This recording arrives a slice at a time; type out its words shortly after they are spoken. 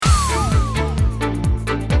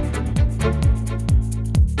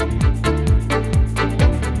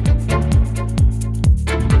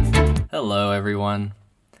everyone.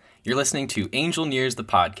 You're listening to Angelneers, the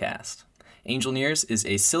podcast. Angelneers is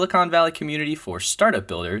a Silicon Valley community for startup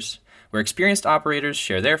builders where experienced operators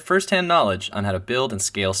share their firsthand knowledge on how to build and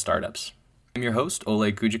scale startups. I'm your host,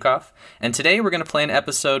 Oleg Kujikov, and today we're going to play an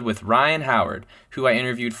episode with Ryan Howard, who I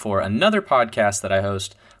interviewed for another podcast that I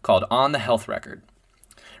host called On the Health Record.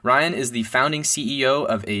 Ryan is the founding CEO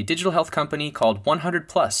of a digital health company called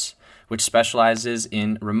 100Plus, which specializes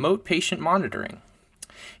in remote patient monitoring.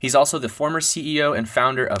 He's also the former CEO and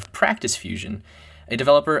founder of Practice Fusion, a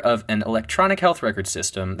developer of an electronic health record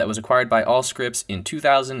system that was acquired by Allscripts in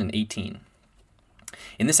 2018.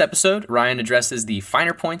 In this episode, Ryan addresses the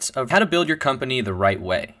finer points of how to build your company the right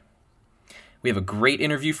way. We have a great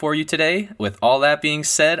interview for you today. With all that being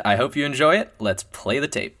said, I hope you enjoy it. Let's play the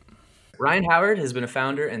tape. Ryan Howard has been a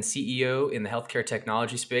founder and CEO in the healthcare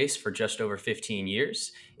technology space for just over 15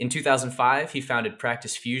 years. In 2005, he founded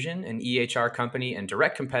Practice Fusion, an EHR company and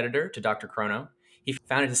direct competitor to Dr. Chrono. He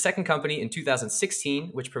founded his second company in 2016,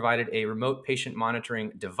 which provided a remote patient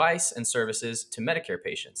monitoring device and services to Medicare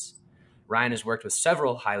patients. Ryan has worked with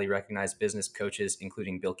several highly recognized business coaches,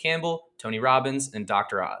 including Bill Campbell, Tony Robbins, and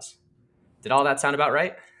Dr. Oz. Did all that sound about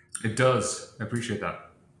right? It does. I appreciate that.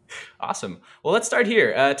 Awesome. Well, let's start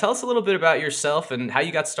here. Tell us a little bit about yourself and how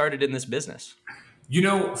you got started in this business. You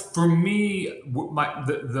know, for me,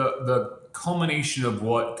 the culmination of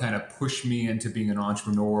what kind of pushed me into being an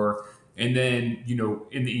entrepreneur, and then, you know,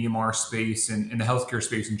 in the EMR space and in the healthcare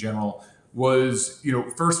space in general, was, you know,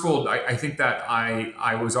 first of all, I think that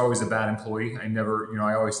I was always a bad employee. I never, you know,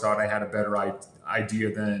 I always thought I had a better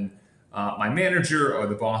idea than my manager or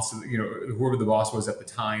the boss, you know, whoever the boss was at the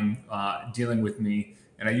time dealing with me.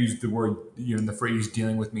 And I used the word, you know, the phrase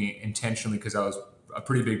dealing with me intentionally because I was a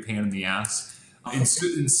pretty big pain in the ass. And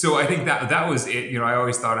so I think that was it. You know, I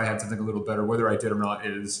always thought I had something a little better. Whether I did or not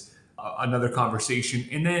is another conversation.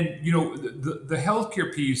 And then, you know, the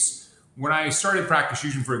healthcare piece, when I started Practice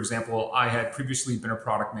Fusion, for example, I had previously been a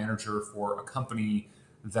product manager for a company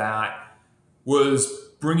that was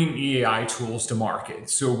bringing EAI tools to market.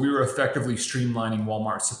 So we were effectively streamlining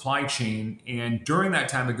Walmart's supply chain. And during that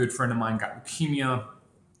time, a good friend of mine got leukemia,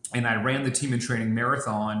 and I ran the team in training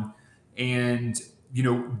marathon. And, you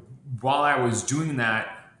know, while I was doing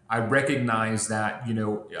that, I recognized that, you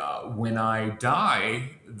know, when I die,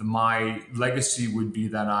 my legacy would be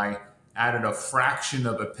that I added a fraction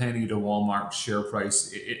of a penny to Walmart's share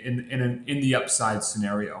price in the upside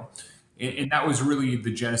scenario. And that was really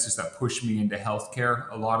the genesis that pushed me into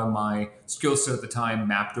healthcare. A lot of my skill set at the time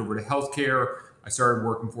mapped over to healthcare. I started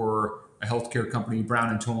working for a healthcare company, Brown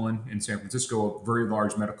and Tolan in San Francisco, a very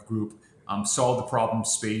large medical group, solved the problem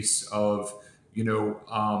space of, you know,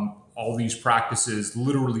 all these practices.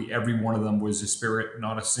 Literally every one of them was disparate.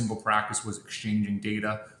 Not a single practice was exchanging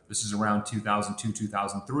data. This is around 2002,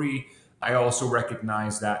 2003. I also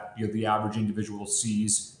recognize that, you know, the average individual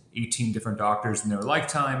sees 18 different doctors in their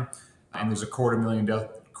lifetime, and there's a quarter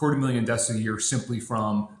million deaths a year simply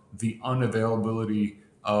from the unavailability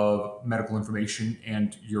of medical information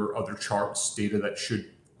and your other charts, data that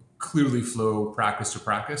should clearly flow practice to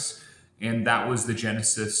practice. And that was the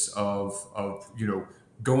genesis of you know,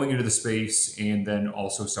 going into the space and then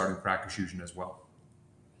also starting Practice Fusion as well.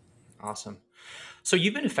 Awesome. So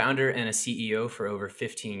you've been a founder and a CEO for over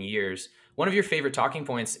 15 years. One of your favorite talking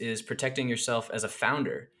points is protecting yourself as a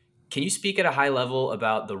founder. Can you speak at a high level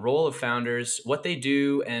about the role of founders, what they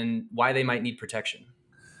do, and why they might need protection?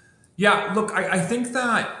 Yeah, look, I think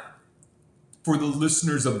that for the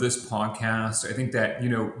listeners of this podcast, I think that, you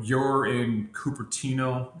know, you're in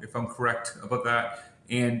Cupertino, if I'm correct about that.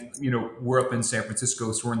 And, you know, we're up in San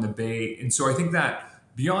Francisco, so we're in the Bay. And so I think that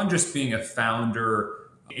beyond just being a founder,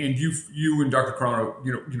 and you and Dr. Chrono,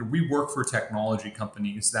 you know, we work for technology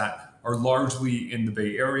companies that are largely in the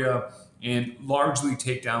Bay Area and largely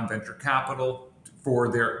take down venture capital for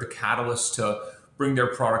the catalyst to bring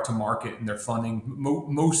their product to market and their funding.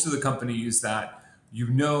 Most of the companies that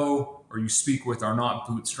you know or you speak with are not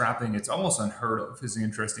bootstrapping. It's almost unheard of, is the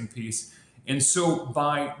interesting piece. And so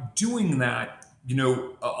by doing that, you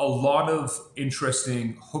know, a lot of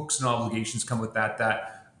interesting hooks and obligations come with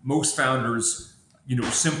that most founders, you know,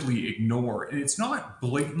 simply ignore. And it's not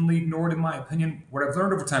blatantly ignored, in my opinion. What I've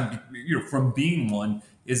learned over time, you know, from being one,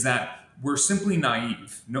 is that we're simply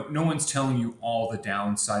naive. No one's telling you all the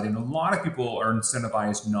downside. And a lot of people are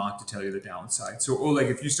incentivized not to tell you the downside. So, like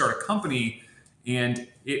if you start a company and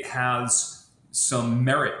it has some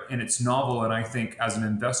merit and it's novel, and I think as an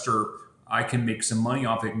investor, I can make some money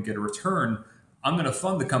off it and get a return, I'm going to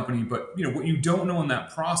fund the company. But, you know, what you don't know in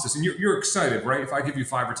that process, and you're excited, right? If I give you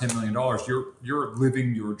 $5 or $10 million, you're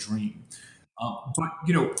living your dream. But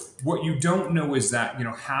what you don't know is that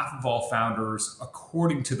half of all founders,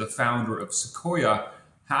 according to the founder of Sequoia,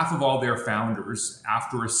 half of all their founders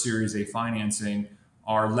after a Series A financing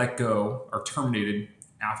are let go or terminated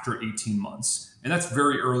after 18 months, and that's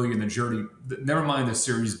very early in the journey. Never mind the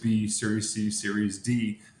Series B, Series C, Series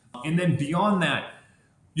D, and then beyond that.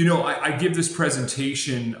 I give this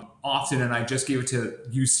presentation often, and I just gave it to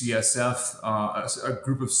UCSF, a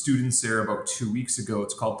group of students there about 2 weeks ago.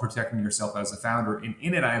 It's called Protecting Yourself as a Founder. And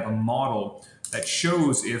in it, I have a model that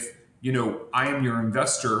shows if, I am your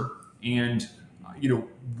investor and,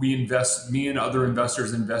 we invest, me and other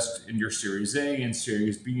investors invest in your Series A and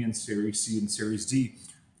Series B and Series C and Series D.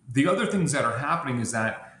 The other things that are happening is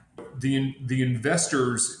that the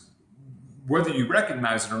investors, whether you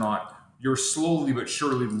recognize it or not, you're slowly but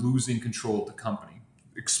surely losing control of the company,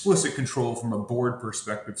 explicit control from a board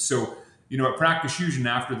perspective. So, at Practice Fusion,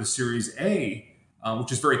 after the Series A,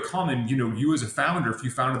 which is very common, you as a founder, if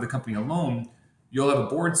you founded the company alone, you'll have a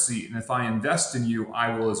board seat. And if I invest in you,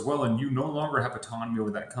 I will as well. And you no longer have autonomy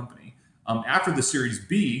over that company. After the Series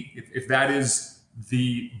B, if that is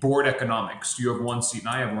the board economics, you have one seat and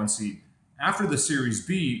I have one seat. After the Series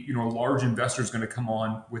B, a large investor is going to come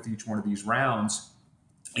on with each one of these rounds.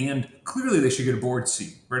 And clearly they should get a board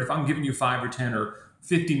seat, right? If I'm giving you 5 or 10 or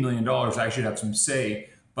 $50 million, I should have some say.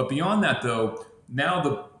 But beyond that, though, now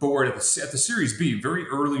the board at the Series B, very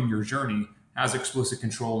early in your journey, has explicit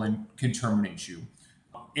control and can terminate you.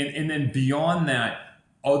 And then beyond that,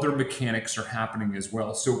 other mechanics are happening as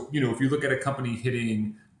well. So, if you look at a company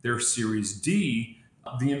hitting their Series D,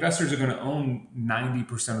 the investors are going to own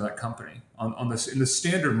 90% of that company on this in the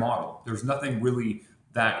standard model. There's nothing really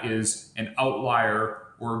that is an outlier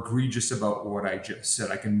or egregious about what I just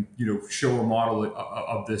said. I can, show a model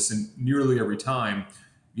of this, and nearly every time,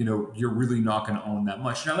 you're really not going to own that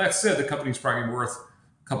much. Now, that said, the company's probably worth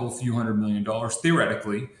a couple few $100 million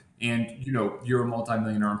theoretically, and you're a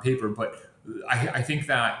multimillionaire on paper. But I think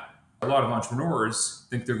that a lot of entrepreneurs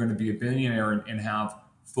think they're going to be a billionaire and have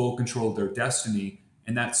full control of their destiny,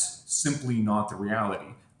 and that's simply not the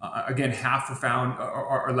reality. Again, half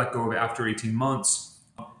are let go of after 18 months.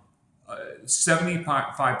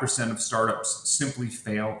 75% of startups simply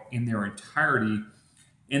fail in their entirety.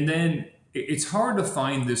 And then it's hard to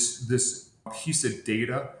find this piece of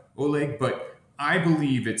data, Oleg, but I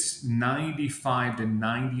believe it's 95 to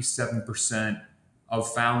 97%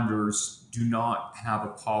 of founders do not have a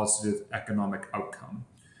positive economic outcome.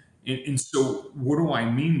 And so what do I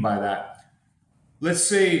mean by that? Let's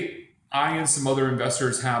say I and some other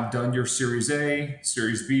investors have done your Series A,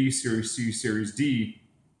 Series B, Series C, Series D.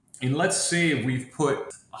 And let's say we've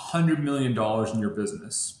put $100 million in your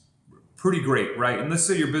business. Pretty great, right? And let's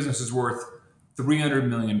say your business is worth $300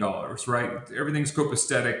 million, right? Everything's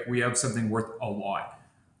copacetic. We have something worth a lot.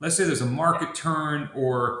 Let's say there's a market turn,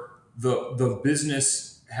 or the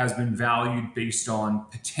business has been valued based on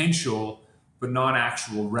potential, but not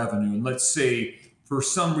actual revenue. And let's say for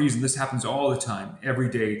some reason, this happens all the time, every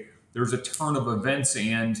day, there's a turn of events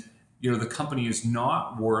and the company is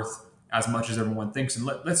not worth as much as everyone thinks. And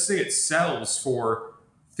let's say it sells for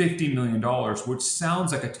 $50 million, which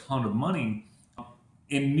sounds like a ton of money.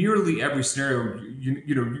 In nearly every scenario,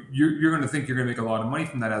 you're going to think you're going to make a lot of money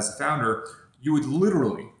from that as a founder. You would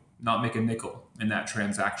literally not make a nickel in that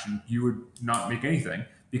transaction. You would not make anything,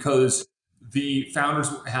 because the founders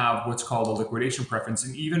have what's called a liquidation preference,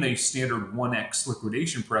 and even a standard 1x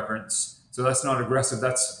liquidation preference. So that's not aggressive.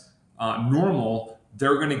 That's normal.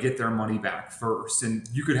 They're going to get their money back first. And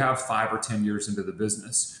you could have 5 or 10 years into the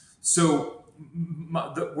business. So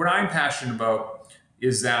what I'm passionate about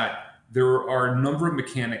is that there are a number of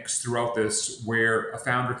mechanics throughout this where a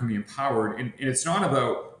founder can be empowered. And it's not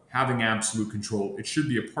about having absolute control. It should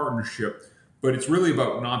be a partnership, but it's really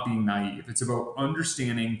about not being naive. It's about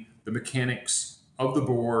understanding the mechanics of the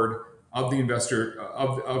board, of the investor,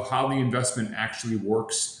 of how the investment actually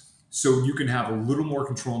works, so you can have a little more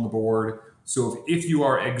control on the board. So if you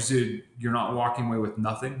are exited, you're not walking away with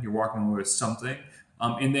nothing, you're walking away with something.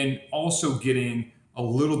 And then also getting a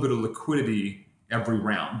little bit of liquidity every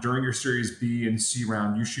round. During your Series B and C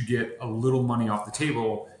round, you should get a little money off the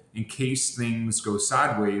table in case things go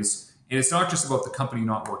sideways. And it's not just about the company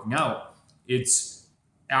not working out. It's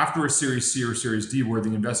after a Series C or Series D where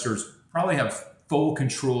the investors probably have full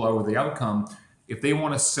control over the outcome. If they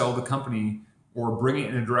want to sell the company or bring it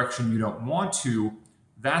in a direction you don't want to,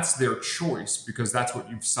 that's their choice, because that's what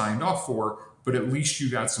you've signed off for. But at least you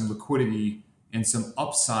got some liquidity and some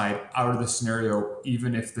upside out of the scenario,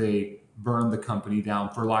 even if they burn the company down,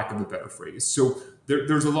 for lack of a better phrase. So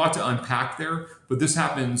there's a lot to unpack there, but this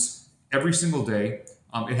happens every single day.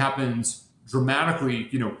 It happens dramatically.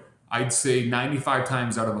 I'd say 95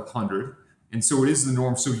 times out of 100. And so it is the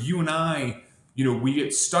norm. So you and I, we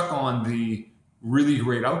get stuck on the really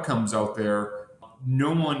great outcomes out there.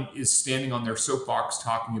 No one is standing on their soapbox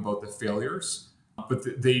talking about the failures, but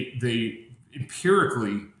they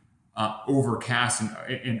empirically overcast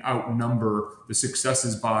and outnumber the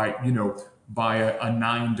successes by a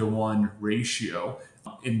 9-to-1 ratio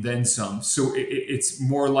and then some. So it's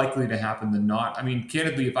more likely to happen than not. I mean,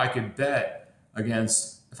 candidly, if I could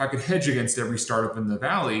hedge against every startup in the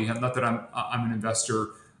valley, not that I'm an investor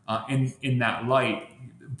in that light,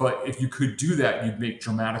 but if you could do that, you'd make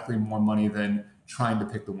dramatically more money than trying to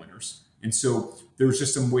pick the winners. And so there's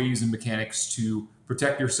just some ways and mechanics to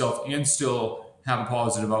protect yourself and still have a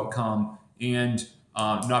positive outcome and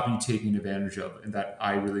not be taken advantage of, and that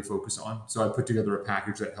I really focus on. So I put together a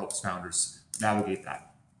package that helps founders navigate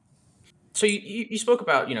that. So you spoke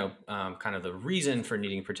about, kind of the reason for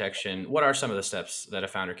needing protection. What are some of the steps that a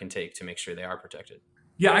founder can take to make sure they are protected?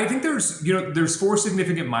 Yeah, I think there's 4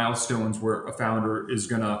 significant milestones where a founder is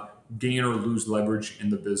going to gain or lose leverage in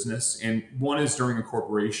the business. And one is during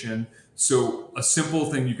incorporation. So a simple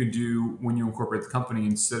thing you can do when you incorporate the company,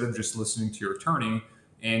 instead of just listening to your attorney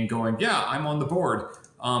and going, yeah, I'm on the board.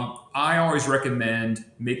 I always recommend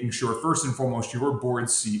making sure, first and foremost, your board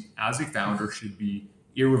seat as a founder should be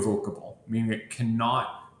irrevocable, meaning it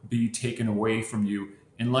cannot be taken away from you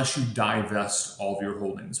unless you divest all of your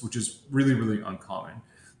holdings, which is really, really uncommon.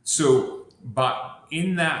 So, but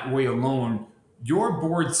in that way alone, your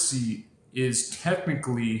board seat is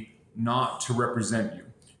technically not to represent you.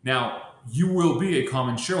 Now, you will be a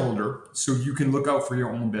common shareholder, so you can look out for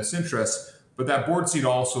your own best interests, but that board seat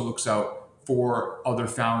also looks out for other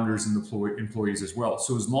founders and employees as well.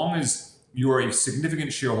 So as long as you are a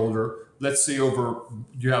significant shareholder, let's say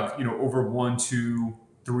you have over 1, 2,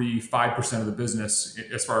 3, 5% of the business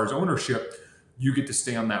as far as ownership, you get to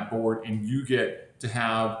stay on that board and you get to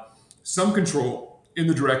have some control in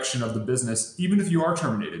the direction of the business, even if you are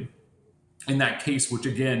terminated. In that case, which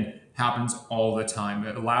again happens all the time,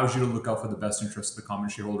 it allows you to look out for the best interests of the common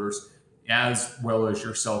shareholders as well as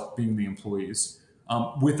yourself being the employees.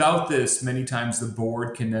 Without this, many times the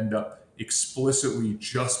board can end up explicitly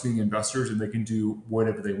just being investors and they can do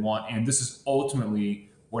whatever they want. And this is ultimately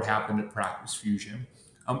what happened at Practice Fusion.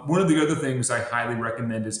 One of the other things I highly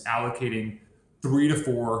recommend is allocating 3 to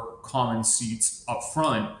 4 common seats up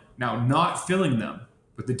front. Now, not filling them,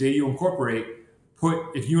 but the day you incorporate,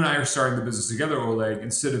 if you and I are starting the business together, Oleg,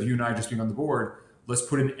 instead of you and I just being on the board, let's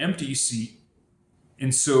put an empty seat.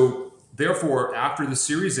 And so therefore, after the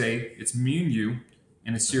Series A, it's me and you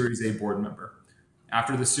and a Series A board member.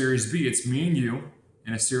 After the Series B, it's me and you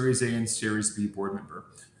and a Series A and Series B board member.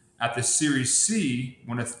 At the Series C,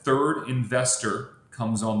 when a third investor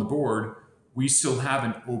comes on the board, we still have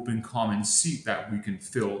an open common seat that we can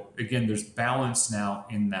fill. Again, there's balance now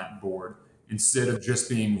in that board instead of just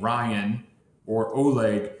being Ryan or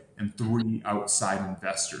Oleg and 3 outside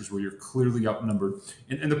investors where you're clearly outnumbered.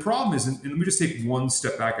 And the problem is, and let me just take one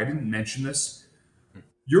step back. I didn't mention this.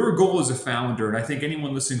 Your goal as a founder, and I think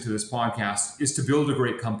anyone listening to this podcast, is to build a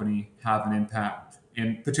great company, have an impact,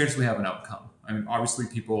 and potentially have an outcome. I mean, obviously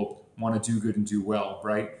people want to do good and do well,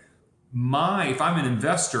 right? If I'm an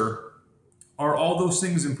investor, are all those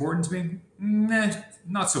things important to me? Nah,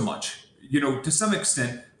 not so much. To some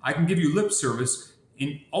extent, I can give you lip service,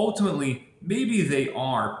 and ultimately, maybe they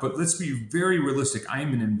are, but let's be very realistic. I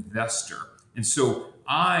am an investor. And so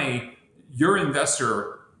your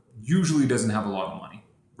investor usually doesn't have a lot of money,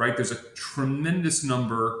 right? There's a tremendous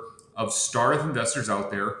number of startup investors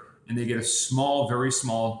out there, and they get a very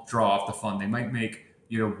small draw off the fund. They might make,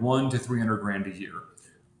 1 to 300 grand a year.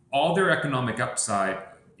 All their economic upside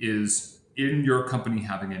is in your company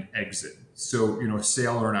having an exit. So, a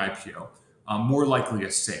sale or an IPO, more likely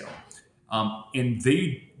a sale. And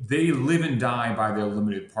they live and die by their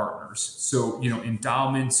limited partners. So,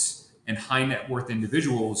 endowments and high net worth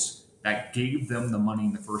individuals that gave them the money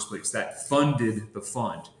in the first place, that funded the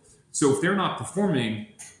fund. So if they're not performing,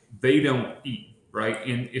 they don't eat, right?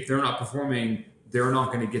 And if they're not performing, they're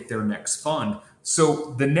not going to get their next fund.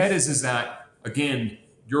 So the net is that, again,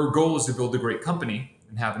 your goal is to build a great company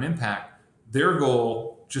and have an impact. Their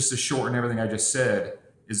goal, just to shorten everything I just said,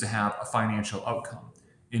 is to have a financial outcome.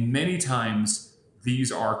 And many times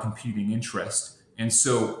these are competing interests. And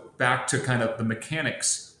so back to kind of the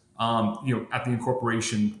mechanics, at the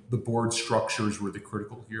incorporation, the board structure is really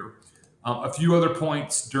critical here. A few other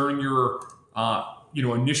points during your,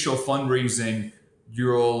 initial fundraising,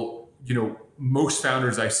 most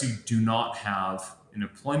founders I see do not have an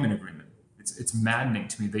employment agreement. It's maddening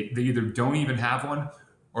to me. They either don't even have one,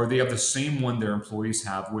 or they have the same one their employees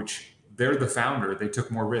have, which they're the founder. They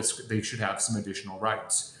took more risk. They should have some additional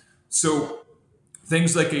rights. So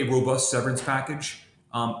things like a robust severance package.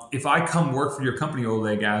 If I come work for your company,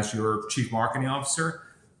 Oleg, as your chief marketing officer,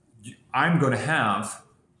 I'm going to have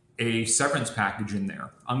a severance package in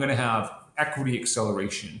there. I'm going to have equity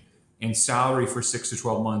acceleration and salary for 6 to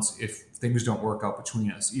 12 months if things don't work out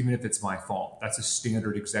between us, even if it's my fault. That's a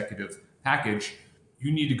standard executive package.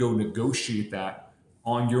 You need to go negotiate that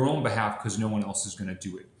on your own behalf because no one else is going to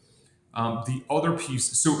do it. The other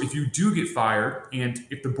piece, so if you do get fired and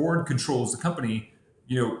if the board controls the company,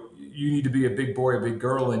 you need to be a big boy, a big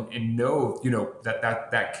girl, and know,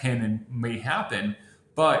 that can and may happen.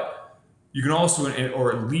 But you can also,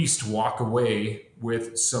 or at least walk away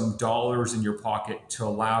with some dollars in your pocket to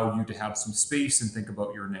allow you to have some space and think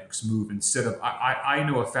about your next move. Instead of, I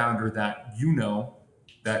know a founder that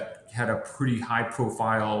that had a pretty high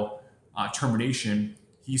profile termination.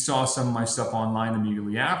 He saw some of my stuff online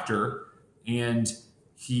immediately after, and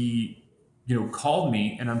he called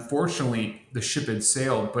me, and unfortunately the ship had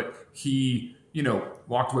sailed, but he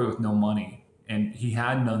walked away with no money, and he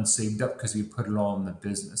had none saved up because he put it all in the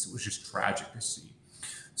business. It was just tragic to see.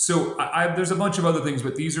 So there's a bunch of other things,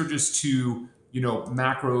 but these are just two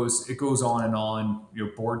macros. It goes on and on.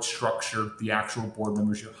 Board structure, the actual board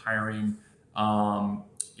members you're hiring.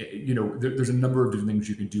 There's a number of different things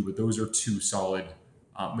you can do, but those are two solid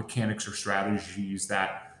mechanics or strategies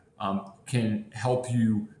that can help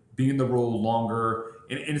you be in the role longer.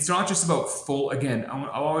 And it's not just about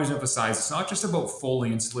I'll always emphasize, it's not just about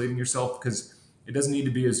fully insulating yourself, because it doesn't need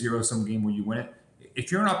to be a zero-sum game where you win it.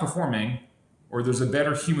 If you're not performing, or there's a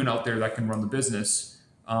better human out there that can run the business,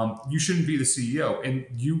 you shouldn't be the CEO. And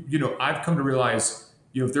I've come to realize,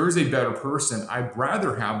 if there is a better person, I'd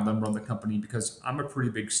rather have them run the company because I'm a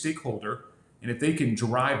pretty big stakeholder. And if they can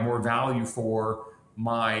drive more value for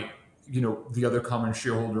my, the other common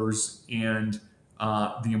shareholders and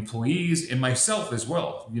the employees and myself as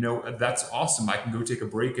well, that's awesome. I can go take a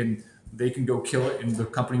break and they can go kill it, and the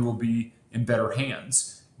company will be in better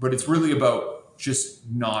hands. But it's really about just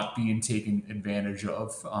not being taken advantage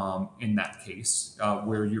of in that case,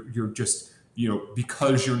 where you're just,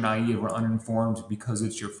 because you're naive or uninformed, because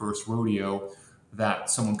it's your first rodeo, that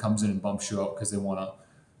someone comes in and bumps you up because they want to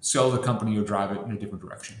sell the company or drive it in a different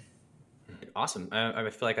direction. Awesome. I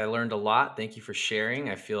feel like I learned a lot. Thank you for sharing.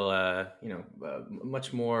 I feel,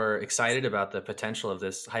 much more excited about the potential of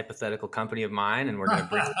this hypothetical company of mine, and we're going to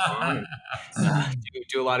bring it on and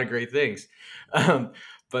do a lot of great things.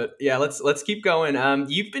 But yeah, let's keep going.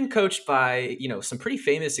 You've been coached by, some pretty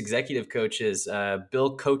famous executive coaches,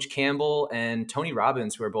 Bill Coach Campbell and Tony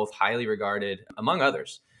Robbins, who are both highly regarded, among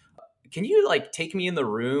others. Can you take me in the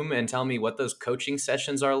room and tell me what those coaching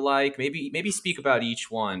sessions are like? Maybe speak about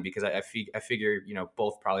each one, because I figure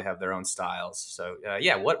both probably have their own styles. So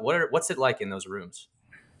what's it like in those rooms?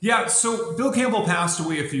 Yeah, so Bill Campbell passed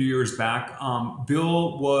away a few years back.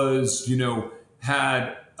 Bill was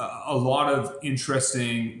had a lot of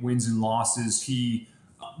interesting wins and losses. He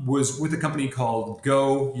was with a company called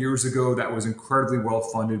Go years ago that was incredibly well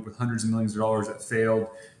funded with hundreds of millions of dollars that failed.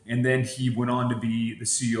 And then he went on to be the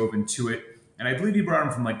CEO of Intuit. And I believe he brought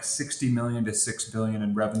him from 60 million to 6 billion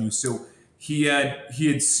in revenue. So he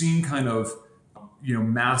had seen kind of,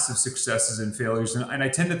 massive successes and failures. And I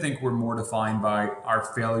tend to think we're more defined by our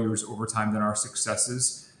failures over time than our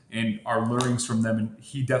successes and our learnings from them. And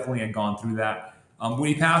he definitely had gone through that. When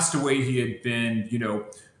he passed away, he had been,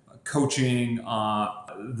 coaching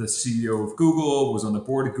the CEO of Google, was on the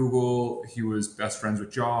board of Google. He was best friends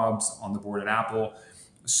with Jobs, on the board at Apple.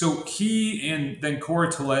 So he, and then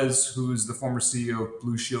Cora Tellez, who's the former CEO of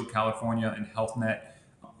Blue Shield California and Health Net,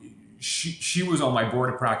 she was on my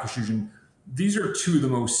board at Practice Fusion. These are two of the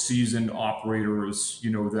most seasoned operators,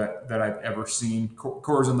 that I've ever seen.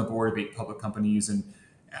 Cora's on the board of 8 public companies, and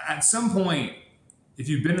at some point, if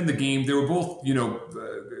you've been in the game, they were both,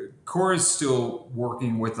 Cora's still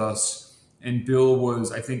working with us, and Bill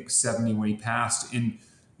was, I think, 70 when he passed. And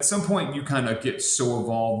at some point, you kind of get so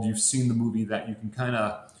evolved, you've seen the movie, that you can kind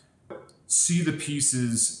of see the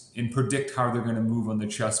pieces and predict how they're going to move on the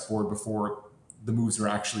chessboard before the moves are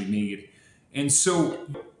actually made. And so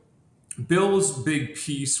Bill's big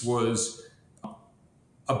piece was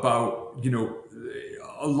about,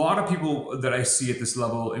 a lot of people that I see at this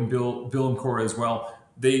level, and Bill and Cora as well,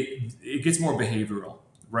 it gets more behavioral,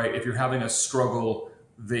 right? If you're having a struggle,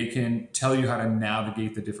 they can tell you how to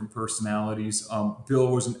navigate the different personalities.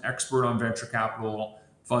 Bill was an expert on venture capital,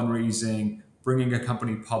 fundraising, bringing a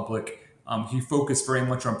company public. He focused very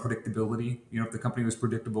much on predictability. If the company was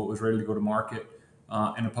predictable, it was ready to go to market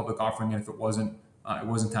in a public offering, and if it wasn't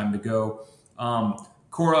time to go.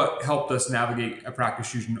 Cora helped us navigate at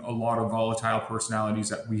Practice Fusion a lot of volatile personalities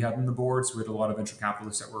that we had on the board. So we had a lot of venture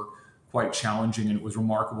capitalists that were quite challenging, and it was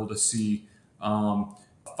remarkable to see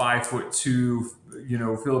 5'2",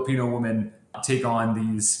 Filipino woman take on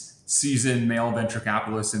these seasoned male venture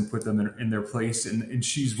capitalists and put them in their place. And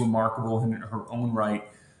she's remarkable in her own right.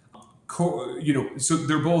 So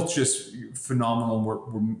they're both just phenomenal.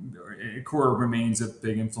 Cora remains a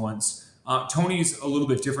big influence. Tony's a little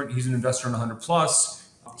bit different. He's an investor in 100 plus.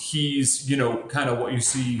 He's, kind of what you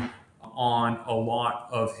see on a lot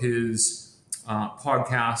of his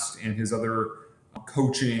podcast and his other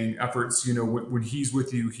coaching efforts. When he's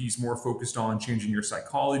with you, he's more focused on changing your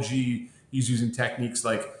psychology. He's using techniques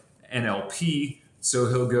like NLP. So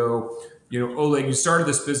he'll go, Oleg, you started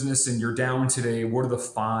this business and you're down today. What are the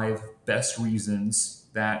 5 best reasons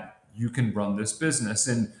that you can run this business?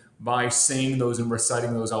 And by saying those and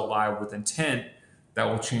reciting those out loud with intent, that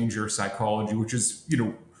will change your psychology, which is,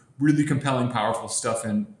 really compelling, powerful stuff.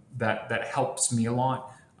 And that helps me a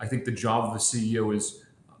lot. I think the job of a CEO is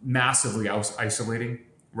massively isolating,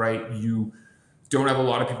 right? You don't have a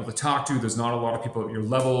lot of people to talk to. There's not a lot of people at your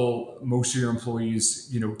level. Most of your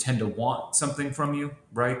employees, tend to want something from you,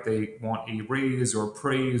 right? They want a raise or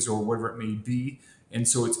praise or whatever it may be. And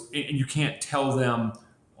so and you can't tell them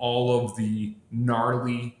all of the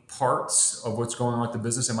gnarly parts of what's going on with the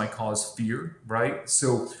business. It might cause fear, right?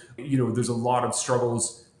 So, there's a lot of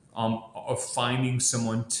struggles of finding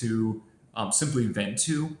someone to simply vent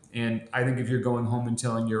to. And I think if you're going home and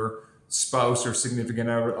telling your spouse or significant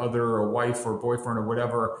other or wife or boyfriend or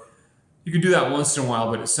whatever, you can do that once in a while,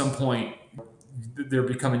 but at some point they're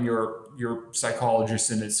becoming your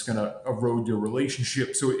psychologist, and it's going to erode your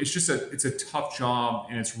relationship. So it's a tough job,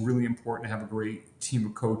 and it's really important to have a great team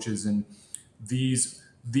of coaches. And these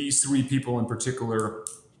 3 people in particular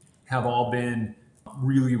have all been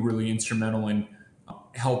really, really instrumental in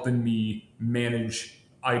helping me manage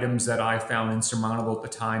items that I found insurmountable at the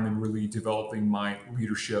time and really developing my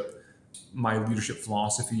leadership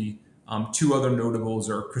philosophy. 2 other notables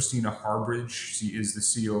are Christina Harbridge. She is the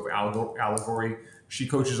CEO of Allegory. She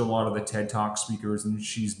coaches a lot of the TED Talk speakers, and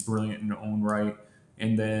she's brilliant in her own right.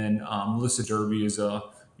 And then Melissa Derby is a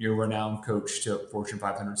renowned coach to Fortune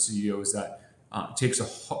 500 CEOs that takes a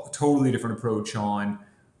totally different approach on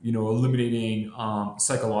eliminating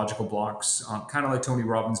psychological blocks, kind of like Tony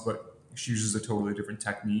Robbins, but she uses a totally different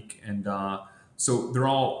technique. And so they're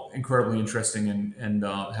all incredibly interesting and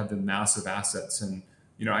have been massive assets. And,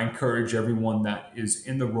 I encourage everyone that is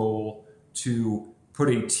in the role to put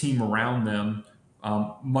a team around them,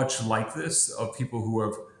 much like this, of people who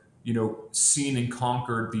have, seen and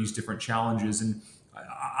conquered these different challenges. And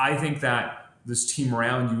I think that this team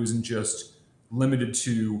around you isn't just limited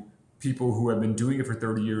to people who have been doing it for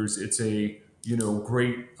 30 years. It's a,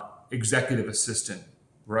 great executive assistant,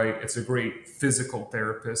 right? It's a great physical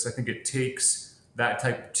therapist. I think it takes that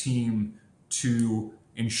type of team to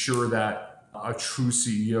ensure that a true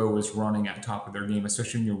CEO is running at top of their game,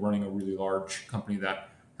 especially when you're running a really large company that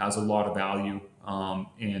has a lot of value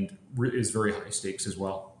and is very high stakes as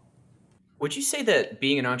well. Would you say that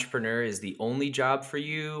being an entrepreneur is the only job for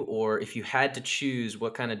you, or if you had to choose,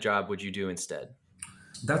 what kind of job would you do instead?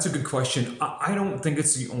 That's a good question. I don't think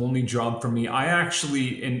it's the only job for me. I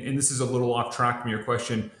actually, and this is a little off track from your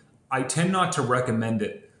question, I tend not to recommend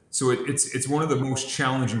it. So it's one of the most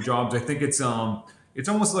challenging jobs. I think it's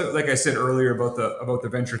almost like I said earlier about the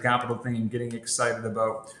venture capital thing and getting excited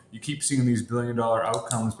about, you keep seeing these $1 billion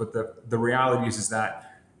outcomes, but the reality is that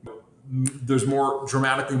there's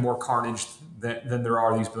dramatically more carnage than there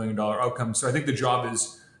are these $1 billion outcomes. So I think the job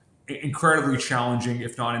is incredibly challenging,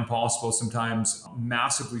 if not impossible, sometimes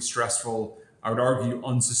massively stressful. I would argue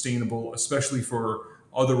unsustainable, especially for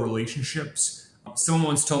other relationships. Someone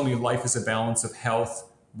once told me life is a balance of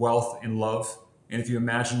health, wealth, and love. And if you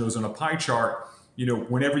imagine those on a pie chart,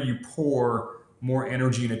 whenever you pour more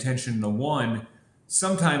energy and attention into one,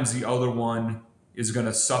 sometimes the other one is going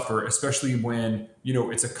to suffer, especially when,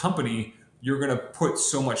 it's a company. You're going to put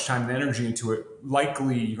so much time and energy into it.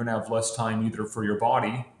 Likely, you're going to have less time either for your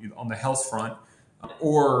body on the health front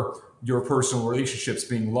or your personal relationships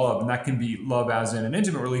being love. And that can be love as in an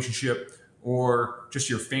intimate relationship or just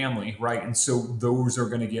your family, right? And so those are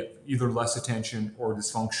going to get either less attention or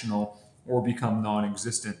dysfunctional or become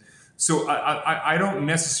non-existent. So I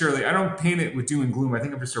don't paint it with doom and gloom. I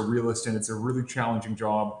think I'm just a realist, and it's a really challenging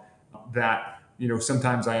job that,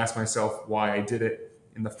 sometimes I ask myself why I did it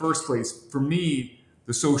in the first place. For me,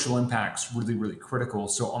 the social impact's really, really critical.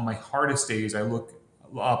 So on my hardest days, I look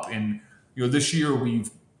up and, this year we've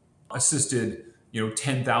assisted,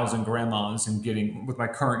 10,000 grandmas in getting, with my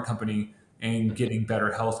current company, and getting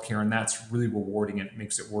better healthcare. And that's really rewarding and it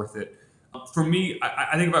makes it worth it. For me,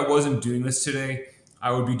 I think if I wasn't doing this today,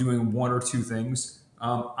 I would be doing one or two things.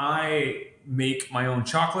 I make my own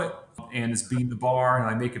chocolate and it's Bean the Bar and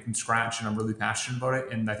I make it from scratch and I'm really passionate about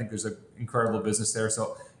it. And I think there's an incredible business there.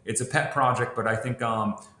 So it's a pet project, but I think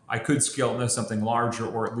I could scale it into something larger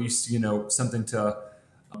or at least, something to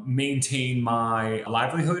maintain my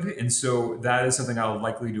livelihood. And so that is something I'll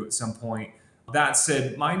likely do at some point. That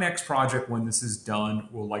said, my next project when this is done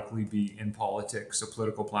will likely be in politics, a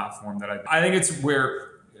political platform that I think it's where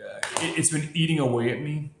it's been eating away at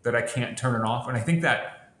me that I can't turn it off. And I think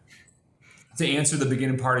that to answer the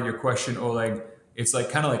beginning part of your question, Oleg, it's like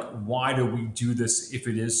kind of like, why do we do this if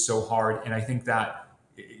it is so hard? And I think that,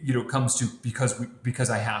 comes to because we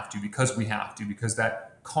have to, because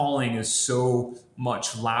that calling is so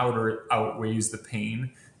much louder, it outweighs the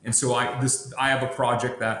pain. And so I have a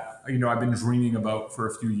project that, I've been dreaming about for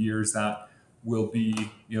a few years that will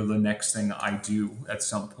be, the next thing I do at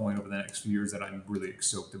some point over the next few years that I'm really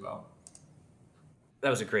stoked about.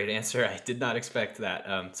 That was a great answer. I did not expect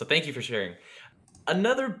that. So thank you for sharing.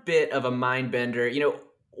 Another bit of a mind bender,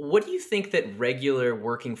 what do you think that regular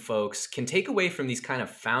working folks can take away from these kind of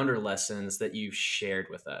founder lessons that you shared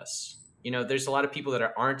with us? There's a lot of people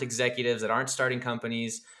that aren't executives, that aren't starting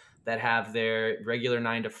companies, that have their regular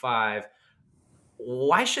 9 to 5.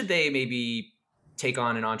 Why should they maybe take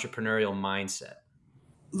on an entrepreneurial mindset?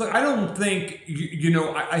 Look, I don't think,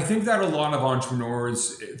 I think that a lot of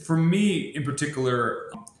entrepreneurs, for me in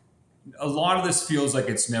particular, a lot of this feels like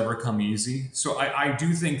it's never come easy. So I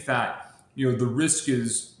do think that, the risk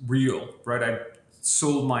is real, right? I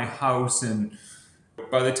sold my house and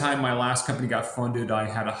by the time my last company got funded, I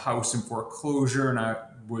had a house in foreclosure and I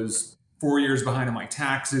was 4 years behind on my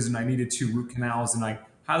taxes and I needed 2 root canals. And I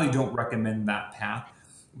highly don't recommend that path.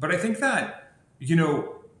 But I think that,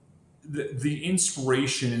 the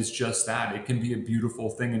inspiration is just that. It can be a beautiful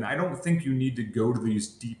thing. And I don't think you need to go to these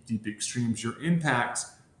deep, deep extremes. Your impact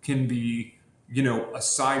can be, a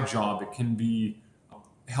side job. It can be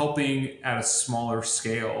helping at a smaller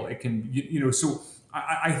scale. It can, so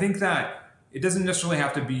I think that it doesn't necessarily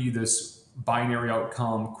have to be this binary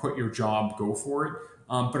outcome, quit your job, go for it.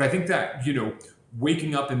 But I think that,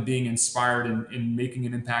 waking up and being inspired and making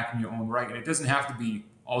an impact in your own right. And it doesn't have to be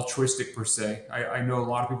altruistic per se. I know a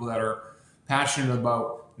lot of people that are passionate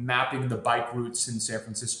about mapping the bike routes in San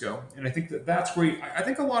Francisco. And I think that that's great. I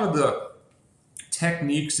think a lot of the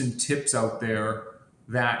techniques and tips out there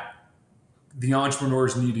that the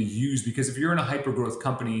entrepreneurs need to use, because if you're in a hypergrowth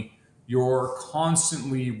company, you're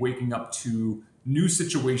constantly waking up to new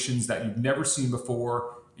situations that you've never seen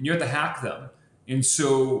before and you have to hack them. And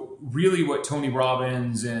so really what Tony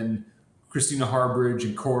Robbins and Christina Harbridge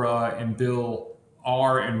and Cora and Bill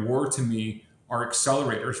are and were to me are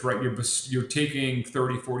accelerators, right? You're taking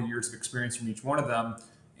 30, 40 years of experience from each one of them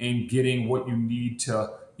and getting what you need to,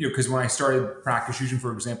 because when I started Practice Fusion,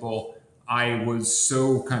 for example, I was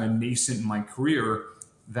so kind of nascent in my career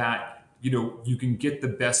that, you can get the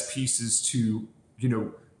best pieces to,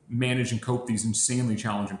 manage and cope these insanely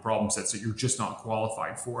challenging problem sets that you're just not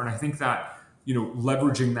qualified for. And I think that,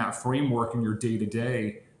 leveraging that framework in your day to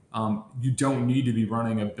day, you don't need to be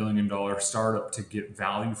running $1 billion startup to get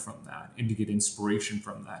value from that and to get inspiration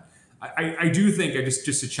from that. I do think,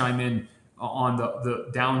 just to chime in on the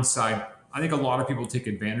downside, I think a lot of people take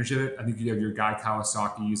advantage of it. I think you have your Guy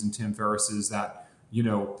Kawasaki's and Tim Ferriss's that,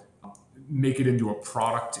 make it into a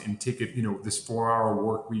product and take it, this 4-hour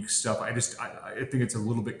work week stuff. I think it's a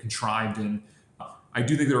little bit contrived. And I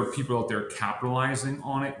do think there are people out there capitalizing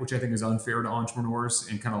on it, which I think is unfair to entrepreneurs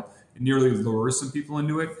and kind of nearly lures some people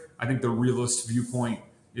into it. I think the realist viewpoint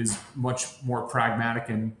is much more pragmatic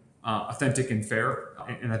and authentic and fair.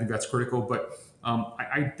 And I think that's critical. But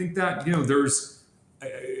I think that,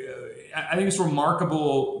 I think it's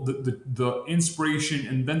remarkable the inspiration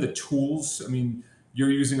and then the tools. I mean, you're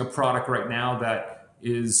using a product right now that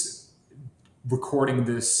is recording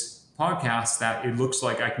this podcast that it looks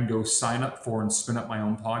like I can go sign up for and spin up my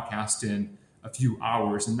own podcast in a few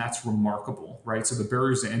hours. And that's remarkable, right? So the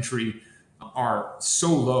barriers to entry are so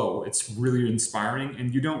low. It's really inspiring.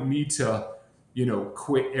 And you don't need to,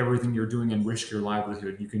 quit everything you're doing and risk your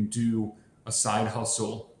livelihood. You can do a side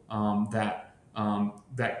hustle that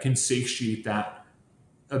can satiate that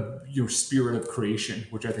your spirit of creation,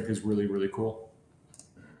 which I think is really, really cool.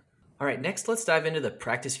 All right, next let's dive into the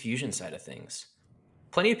Practice Fusion side of things.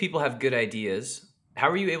 Plenty of people have good ideas. How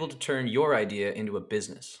were you able to turn your idea into a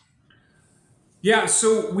business? Yeah,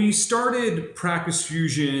 so we started Practice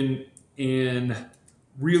Fusion in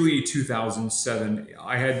really 2007.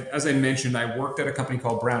 I had, as I mentioned, I worked at a company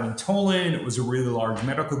called Brown and Tolan. It was a really large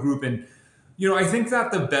medical group, and I think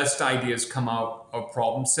that the best ideas come out of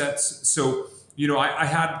problem sets. So, I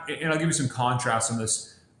had, and I'll give you some contrast on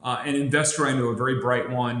this. An investor I know, a very bright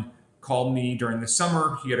one, called me during the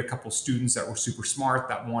summer. He had a couple students that were super smart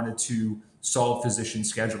that wanted to solve physician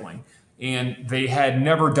scheduling. And they had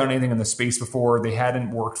never done anything in the space before. They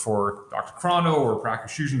hadn't worked for Dr. Chrono or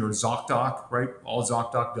Practice Fusion or ZocDoc, right? All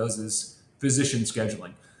ZocDoc does is physician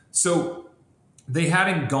scheduling. So they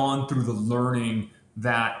hadn't gone through the learning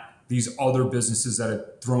that these other businesses that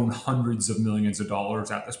have thrown hundreds of millions of dollars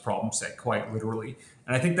at this problem set, quite literally.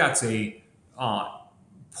 And I think that's a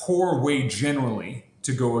poor way generally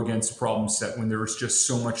to go against a problem set when there's just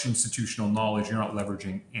so much institutional knowledge, you're not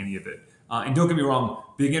leveraging any of it. And don't get me wrong,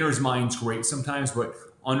 beginner's mind's great sometimes, but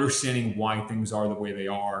understanding why things are the way they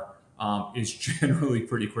are is generally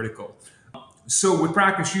pretty critical. So with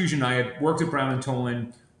Practice Fusion, I had worked at Brown and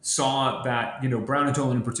Tolan, saw that Brown and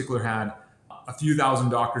Tolan in particular had a few thousand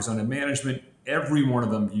doctors under management. Every one of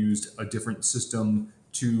them used a different system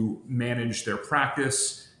to manage their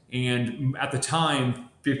practice. And at the time,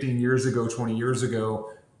 15 years ago, 20 years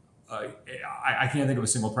ago, I can't think of a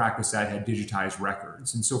single practice that had digitized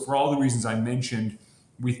records. And so for all the reasons I mentioned,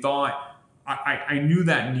 we thought, I knew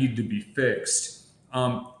that needed to be fixed.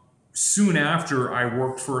 Soon after, I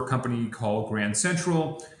worked for a company called Grand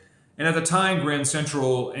Central. And at the time, Grand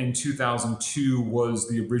Central in 2002 was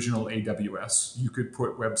the original AWS. You could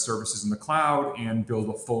put web services in the cloud and build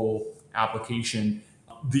a full application.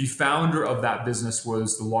 The founder of that business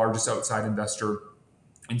was the largest outside investor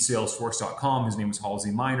in Salesforce.com. His name was Halsey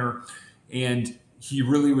Minor. And he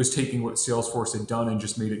really was taking what Salesforce had done and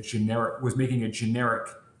just made it generic, was making it generic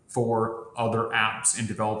for other apps and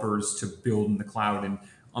developers to build in the cloud. And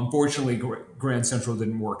unfortunately, Grand Central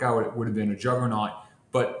didn't work out. It would have been a juggernaut.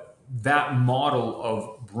 But that model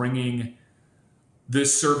of bringing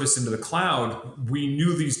this service into the cloud, we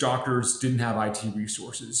knew these doctors didn't have IT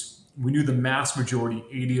resources. We knew the mass majority,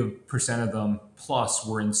 80% of them plus,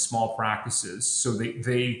 were in small practices. So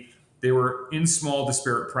they were in small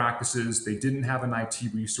disparate practices. They didn't have an IT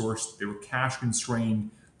resource. They were cash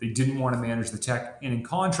constrained. They didn't want to manage the tech. And in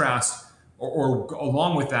contrast, or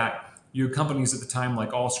along with that, you had companies at the time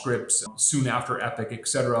like Allscripts, soon after Epic, et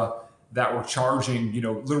cetera, that were charging,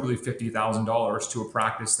 literally $50,000 to a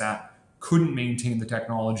practice that couldn't maintain the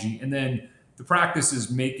technology. And then the practice is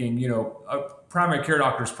making, a primary care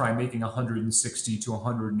doctor is probably making 160 to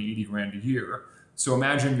 180 grand a year. So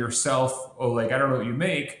imagine yourself, I don't know what you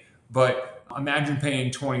make, but imagine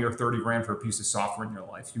paying 20 or 30 grand for a piece of software in your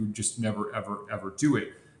life. You would just never, ever, ever do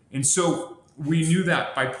it. And so we knew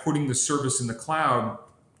that by putting the service in the cloud,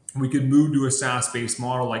 we could move to a SaaS-based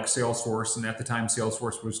model like Salesforce. And at the time,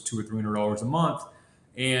 Salesforce was $200 or $300 a month.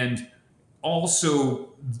 And also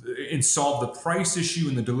solve the price issue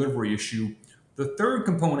and the delivery issue. The third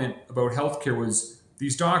component about healthcare was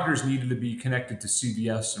these doctors needed to be connected to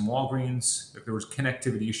CVS and Walgreens. If there was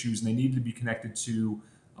connectivity issues, and they needed to be connected to,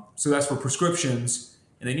 so that's for prescriptions,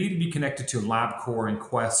 and they needed to be connected to LabCorp and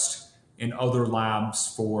Quest and other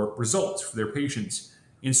labs for results for their patients.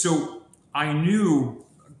 And so I knew,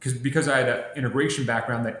 because I had an integration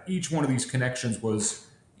background, that each one of these connections was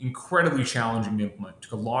incredibly challenging to implement. It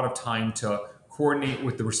took a lot of time to coordinate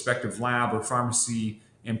with the respective lab or pharmacy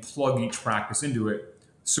and plug each practice into it.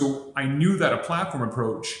 So I knew that a platform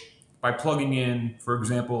approach, by plugging in, for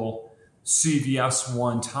example, CVS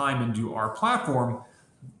one time into our platform,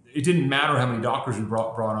 it didn't matter how many doctors we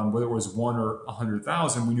brought on, whether it was 1 or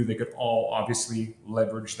 100,000, we knew they could all obviously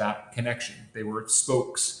leverage that connection. They were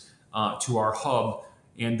spokes to our hub,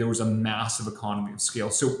 and there was a massive economy of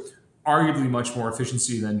scale. So arguably much more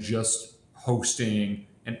efficiency than just hosting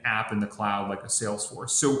an app in the cloud like a Salesforce.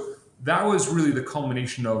 So that was really the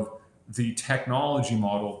culmination of the technology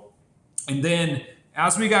model. And then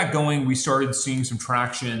as we got going, we started seeing some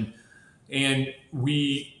traction, and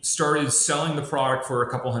we started selling the product for a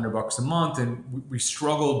couple $100 a month. And we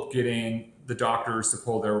struggled getting the doctors to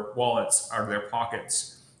pull their wallets out of their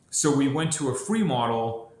pockets. So we went to a free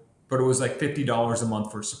model, but it was like $50 a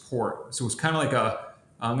month for support. So it was kind of like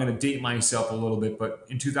I'm going to date myself a little bit, but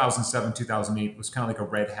in 2007, 2008, it was kind of like a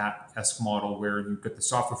Red Hat-esque model where you get the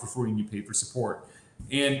software for free and you pay for support.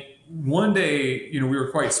 And one day, we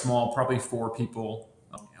were quite small, probably 4 people.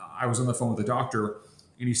 I was on the phone with the doctor,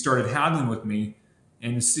 and he started haggling with me,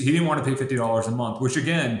 and he didn't want to pay $50 a month, which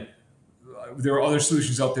again, there were other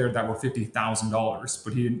solutions out there that were $50,000,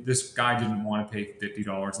 but this guy didn't want to pay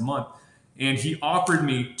 $50 a month. And he offered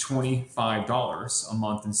me $25 a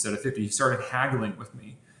month instead of $50. He started haggling with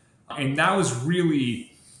me. And that was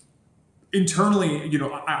really, internally,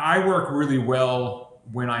 I work really well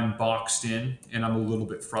when I'm boxed in and I'm a little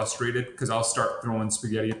bit frustrated, because I'll start throwing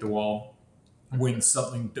spaghetti at the wall. when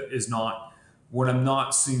something is not, when I'm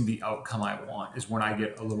not seeing the outcome I want, is when I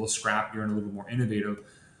get a little scrappier and a little more innovative.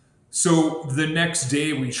 So the next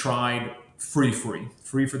day we tried free for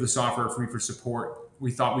the software, free for support.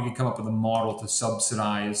 We thought we could come up with a model to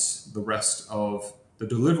subsidize the rest of the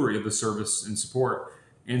delivery of the service and support.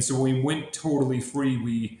 And so we went totally free.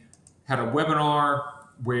 We had a webinar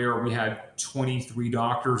where we had 23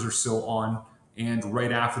 doctors or so on. And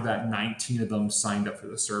right after that, 19 of them signed up for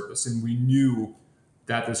the service. And we knew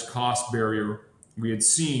that this cost barrier we had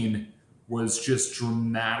seen was just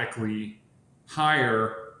dramatically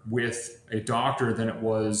higher with a doctor than it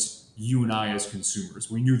was you and I as consumers.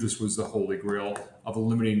 We knew this was the holy grail of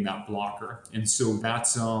eliminating that blocker. And so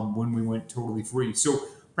that's when we went totally free. So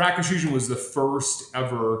Practice Fusion was the first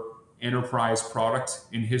ever enterprise product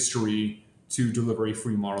in history to deliver a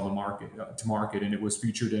free model to market. And it was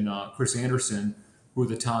featured in Chris Anderson, who at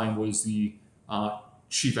the time was the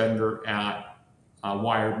chief editor at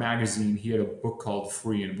Wired magazine. He had a book called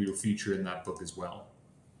Free, and we were featured in that book as well.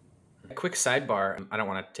 A quick sidebar. I don't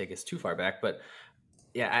want to take us too far back, but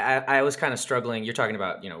yeah, I was kind of struggling. You're talking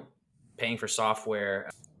about, paying for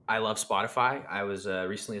software. I love Spotify. I was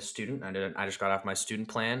recently a student. I just got off my student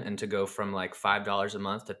plan, and to go from like $5 a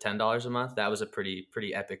month to $10 a month, that was a pretty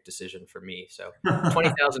epic decision for me. So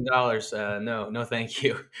 $20,000, no, thank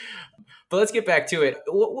you. But let's get back to it.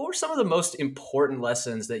 What were some of the most important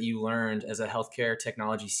lessons that you learned as a healthcare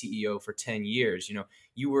technology CEO for 10 years?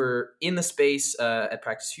 You were in the space at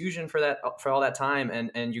Practice Fusion for all that time,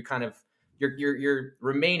 and you kind of you're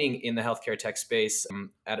remaining in the healthcare tech space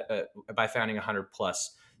by founding 100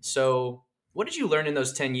 Plus. So what did you learn in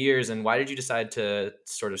those 10 years, and why did you decide to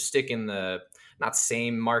sort of stick in the not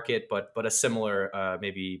same market, but a similar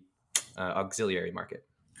maybe auxiliary market?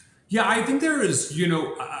 Yeah, I think there's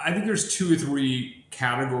 2 or 3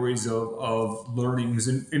 categories of learnings.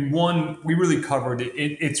 And one, we really covered it.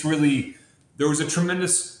 It's really, there was a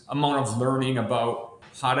tremendous amount of learning about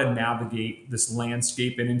how to navigate this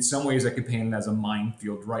landscape. And in some ways I could paint it as a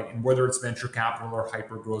minefield, right? And whether it's venture capital or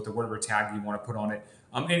hyper growth or whatever tag you want to put on it.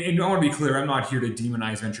 And I want to be clear, I'm not here to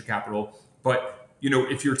demonize venture capital, but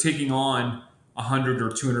if you're taking on $100 or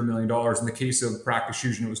 $200 million, in the case of Practice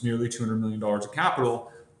Fusion, it was nearly $200 million of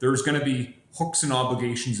capital. There's going to be hooks and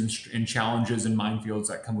obligations and challenges and minefields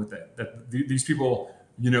that come with it. That these people,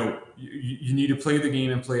 you need to play the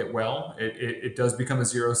game and play it well. It does become a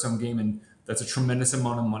zero-sum game, and that's a tremendous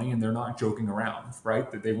amount of money, and they're not joking around,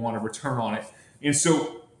 right? That they want a return on it. And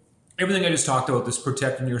so everything I just talked about, this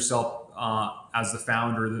protecting yourself as the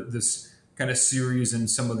founder, this kind of series and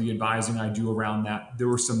some of the advising I do around that, there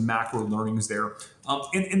were some macro learnings there.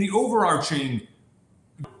 And the overarching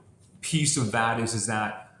piece of that is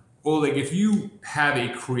that, like if you have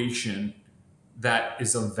a creation that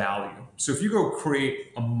is of value, so if you go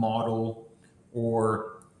create a model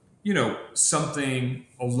or something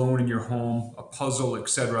alone in your home, a puzzle,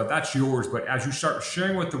 etc., that's yours. But as you start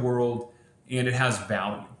sharing with the world and it has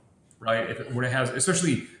value, right? When it has,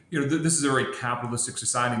 especially, this is a very capitalistic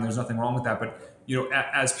society, and there's nothing wrong with that. But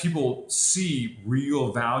as people see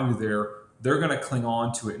real value there, they're going to cling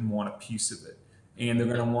on to it and want a piece of it. And they're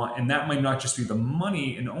going to want, and that might not just be the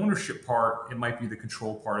money and ownership part, it might be the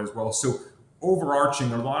control part as well. So overarching,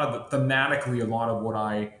 thematically, a lot of what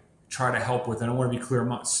I try to help with, and I want to be clear, I'm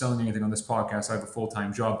not selling anything on this podcast, I have a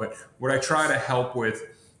full-time job, but what I try to help with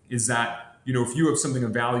is that, if you have something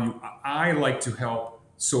of value, I like to help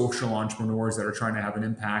social entrepreneurs that are trying to have an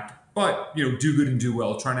impact, but, do good and do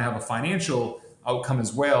well, trying to have a financial outcome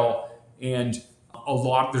as well. And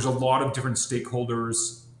there's a lot of different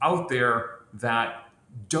stakeholders out there that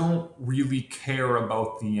don't really care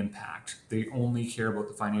about the impact. They only care about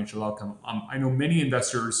the financial outcome. I know many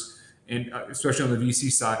investors, and especially on the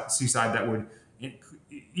VC side, that would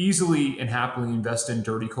easily and happily invest in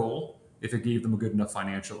dirty coal if it gave them a good enough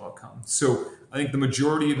financial outcome. So I think the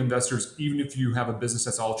majority of investors, even if you have a business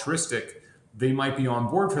that's altruistic, they might be on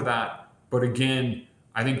board for that. But again,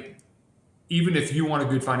 I think even if you want a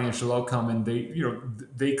good financial outcome, and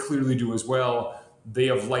they clearly do as well, they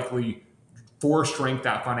have likely forced ranked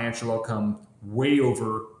that financial outcome way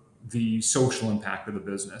over the social impact of the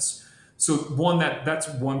business. So that's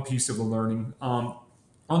one piece of the learning. On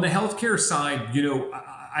the healthcare side,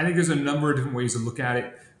 I think there's a number of different ways to look at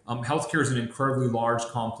it. Healthcare is an incredibly large,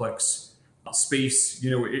 complex space.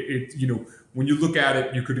 When you look at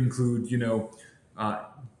it, you could include,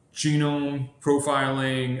 genome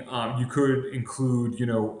profiling. You could include,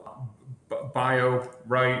 bio,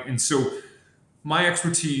 right? And so my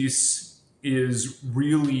expertise is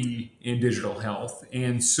really in digital health.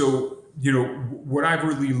 And so what I've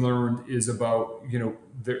really learned is about,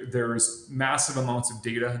 there's massive amounts of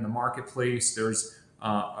data in the marketplace. There's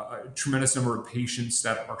a tremendous number of patients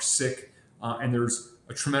that are sick, and there's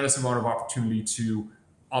a tremendous amount of opportunity to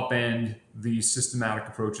upend the systematic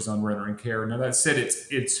approaches on rendering care. Now that said,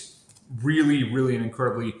 it's really, really an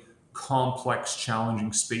incredibly complex,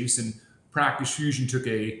 challenging space, and Practice Fusion took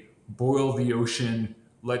a boil the ocean,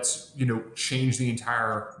 let's change the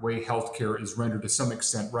entire way healthcare is rendered to some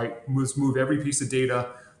extent, right? Let's move every piece of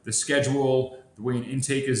data, the schedule, the way an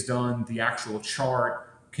intake is done, the actual chart,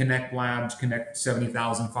 connect labs, connect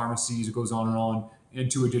 70,000 pharmacies, it goes on and on,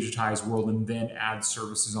 into a digitized world, and then add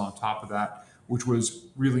services on top of that, which was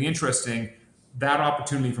really interesting. That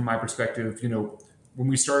opportunity, from my perspective, when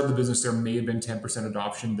we started the business, there may have been 10%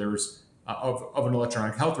 adoption. There's of an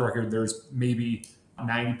electronic health record, there's maybe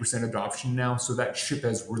 90% adoption now. So that ship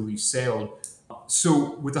has really sailed.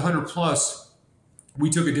 So with 100 plus, we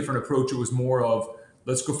took a different approach. It was more of,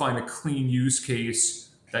 let's go find a clean use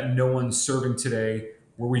case that no one's serving today,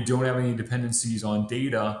 where we don't have any dependencies on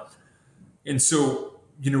data. And so,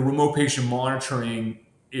 remote patient monitoring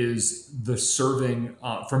is the serving,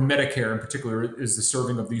 for Medicare in particular, is the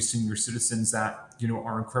serving of these senior citizens that,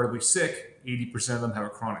 are incredibly sick. 80% of them have a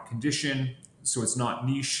chronic condition. So it's not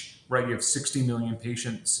niche, right? You have 60 million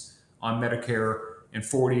patients on Medicare, and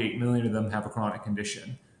 48 million of them have a chronic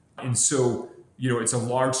condition. And so, it's a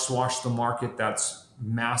large swath of the market that's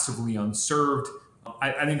massively unserved.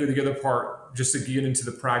 I think the other part, just to get into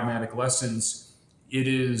the pragmatic lessons, it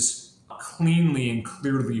is cleanly and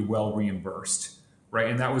clearly well reimbursed, right?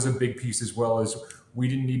 And that was a big piece as well, as we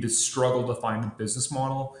didn't need to struggle to find a business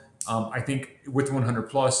model. I think with 100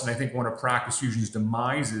 plus, and I think one of Practice Fusion's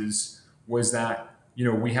demises was that,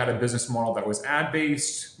 we had a business model that was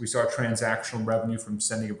ad-based. We saw transactional revenue from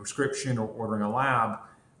sending a prescription or ordering a lab.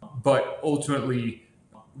 But ultimately,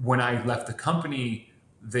 when I left the company,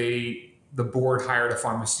 the board hired a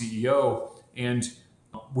pharma CEO, and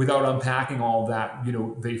without unpacking all of that,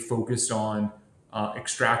 they focused on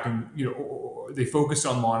extracting, they focused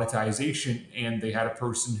on monetization, and they had a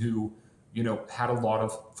person who, had a lot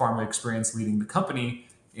of pharma experience leading the company,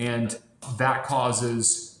 and that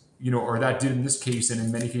causes, or that did in this case, and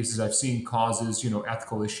in many cases I've seen, causes,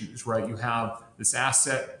 ethical issues, right? You have this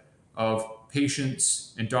asset of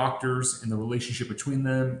patients and doctors and the relationship between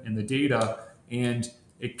them and the data, and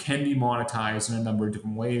it can be monetized in a number of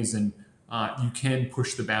different ways, and you can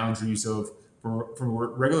push the boundaries of, from a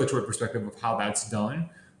regulatory perspective, of how that's done.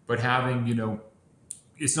 But having,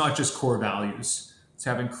 it's not just core values. It's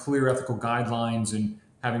having clear ethical guidelines and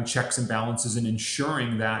having checks and balances, and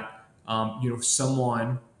ensuring that,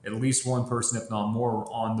 someone, at least one person, if not more,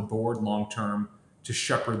 on the board long term to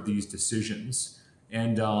shepherd these decisions.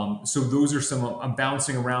 And so those are some, I'm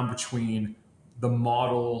bouncing around between the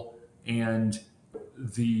model and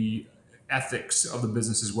the ethics of the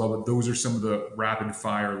business as well, but those are some of the rapid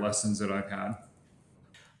fire lessons that I've had.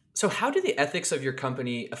 So how do the ethics of your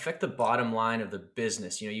company affect the bottom line of the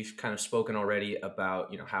business? You've kind of spoken already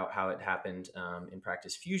about, how it happened in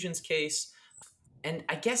Practice Fusion's case. And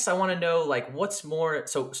I guess I want to know, like, what's more,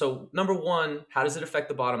 so number one, how does it affect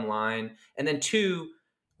the bottom line? And then two,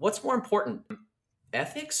 what's more important,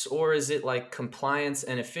 ethics, or is it like compliance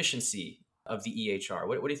and efficiency of the EHR?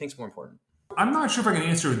 What do you think is more important? I'm not sure if I can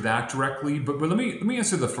answer that directly, but let me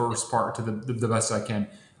answer the first part to the best I can.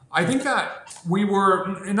 I think that we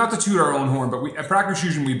were, and not to toot our own horn, but at Practice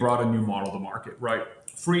Fusion, we brought a new model to market, right?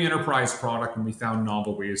 Free enterprise product, and we found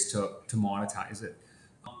novel ways to monetize it.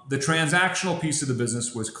 The transactional piece of the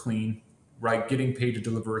business was clean, right? Getting paid to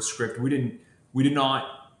deliver a script. We did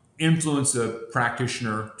not influence a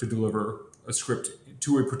practitioner to deliver a script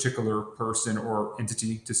to a particular person or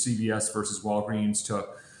entity, to CVS versus Walgreens, to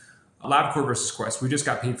LabCorp versus Quest. We just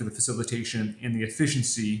got paid for the facilitation and the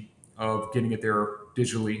efficiency of getting it there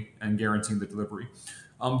digitally and guaranteeing the delivery.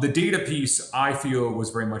 The data piece, I feel, was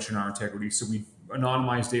very much in our integrity. So we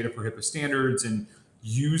anonymized data per HIPAA standards and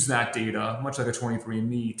use that data, much like a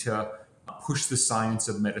 23andMe, to push the science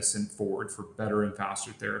of medicine forward for better and faster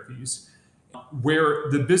therapies. Where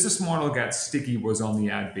the business model got sticky was on the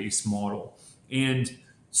ad-based model. And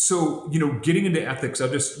so, getting into ethics, I'll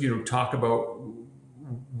just, talk about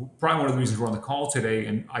probably one of the reasons we're on the call today,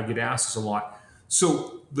 and I get asked this a lot.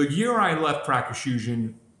 So the year I left Practice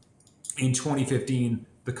Fusion in 2015,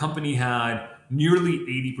 the company had nearly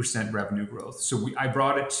 80% revenue growth. So I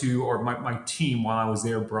brought it to, or my team while I was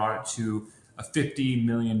there brought it to a $50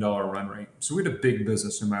 million run rate. So we had a big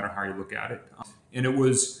business no matter how you look at it. And it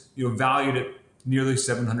was, valued at nearly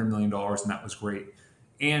 $700 million, and that was great.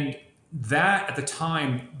 And that, at the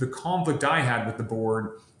time, the conflict I had with the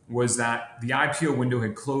board was that the IPO window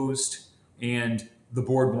had closed and the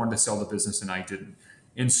board wanted to sell the business and I didn't.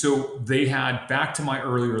 And so they had, back to my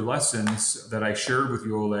earlier lessons that I shared with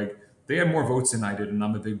you, Oleg, they had more votes than I did, and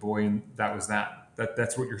I'm a big boy, and that was that.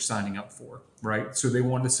 That's what you're signing up for, right? So they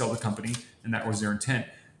wanted to sell the company, and that was their intent.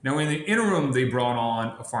 Now, in the interim, they brought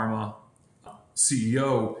on a pharma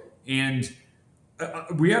CEO, and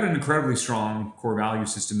we had an incredibly strong core value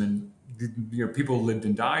system, and people lived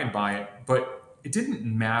and died by it. But it didn't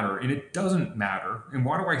matter, and it doesn't matter. And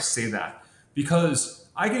why do I say that? Because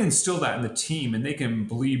I can instill that in the team, and they can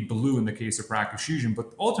bleed blue in the case of Practice Fusion.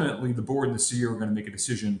 But ultimately, the board and the CEO are going to make a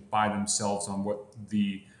decision by themselves on what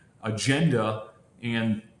the agenda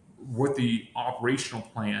and what the operational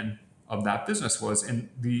plan of that business was. And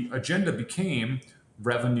the agenda became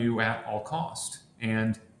revenue at all cost.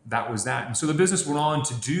 And that was that. And so the business went on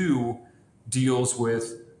to do deals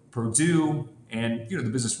with Purdue, and the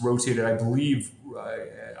business rotated. I believe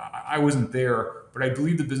I wasn't there, but I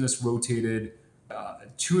believe the business rotated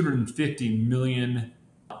 250 million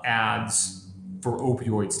ads for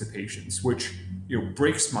opioids to patients, which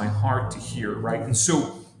breaks my heart to hear, right? And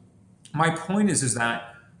so my point is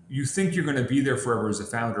that you think you're going to be there forever as a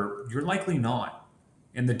founder. You're likely not.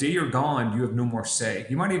 And the day you're gone, you have no more say.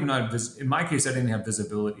 You might even not have, in my case, I didn't have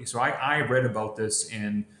visibility. So I read about this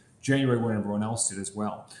in January when everyone else did as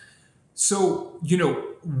well. So,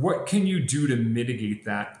 what can you do to mitigate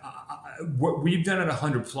that? What we've done at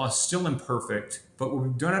 100 plus, still imperfect, but what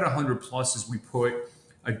we've done at 100 plus is we put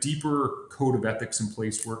a deeper code of ethics in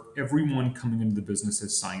place where everyone coming into the business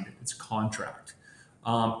has signed it. It's a contract.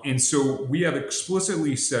 And so we have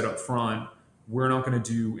explicitly said up front, we're not going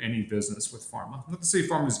to do any business with pharma. Not to say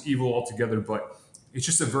pharma is evil altogether, but it's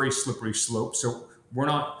just a very slippery slope. So we're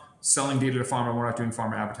not selling data to pharma. We're not doing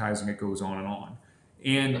pharma advertising. It goes on and on.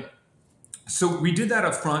 And so we did that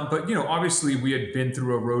up front, but obviously we had been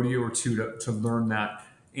through a rodeo or two to learn that.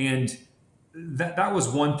 And that was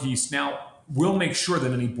one piece. Now, we'll make sure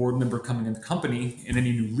that any board member coming in the company and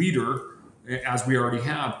any new leader, as we already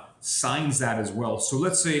have, signs that as well. So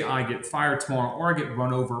let's say I get fired tomorrow or I get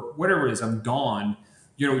run over, whatever it is, I'm gone.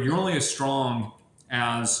 You're only as strong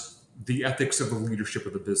as the ethics of the leadership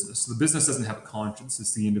of the business. The business doesn't have a conscience.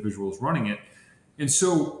 It's the individuals running it. And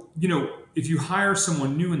so, if you hire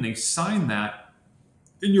someone new and they sign that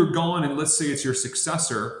and you're gone, and let's say it's your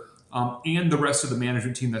successor and the rest of the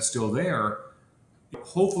management team that's still there,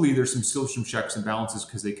 hopefully there's still some checks and balances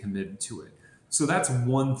because they committed to it. So that's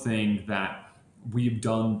one thing that we've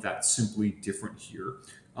done that's simply different here.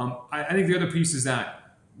 I think the other piece is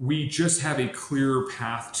that we just have a clear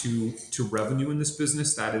path to revenue in this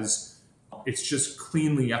business that is, it's just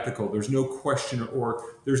cleanly ethical. There's no question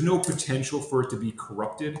or there's no potential for it to be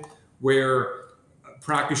corrupted. Where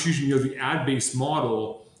Practice Fusion, the ad-based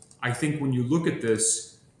model, I think when you look at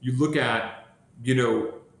this, you look at,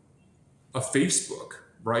 a Facebook,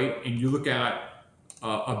 right? And you look at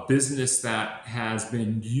a business that has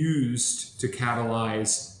been used to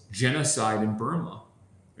catalyze genocide in Burma.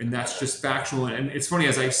 And that's just factual. And it's funny,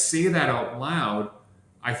 as I say that out loud,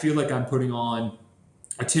 I feel like I'm putting on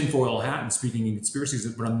a tinfoil hat and speaking in conspiracies,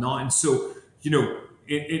 but I'm not. And so,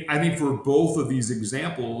 I think for both of these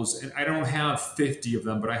examples, and I don't have 50 of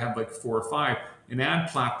them, but I have like 4 or 5, an ad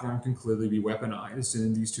platform can clearly be weaponized. And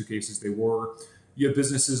in these two cases, they were. You have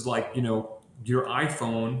businesses like, your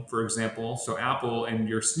iPhone, for example, so Apple, and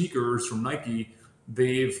your sneakers from Nike,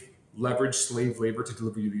 they've leveraged slave labor to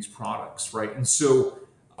deliver you these products, right? And so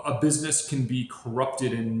a business can be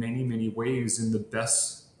corrupted in many, many ways. In the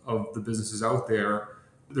best of the businesses out there,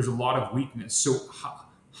 there's a lot of weakness. So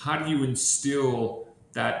how do you instill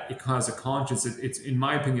that it has a conscience? It's, in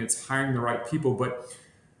my opinion, it's hiring the right people. But,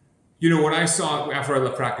 what I saw after I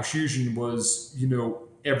left Practice Fusion was,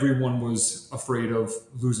 everyone was afraid of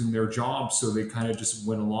losing their job, so they kind of just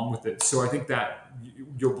went along with it. So I think that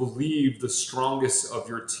you'll believe the strongest of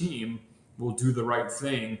your team will do the right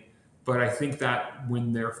thing. But I think that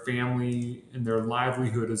when their family and their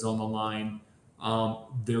livelihood is on the line,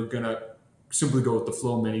 they're going to simply go with the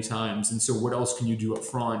flow many times. And so what else can you do up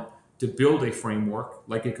front to build a framework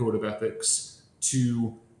like a code of ethics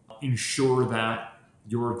to ensure that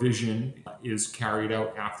your vision is carried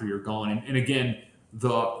out after you're gone? And again,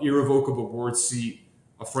 the irrevocable board seat,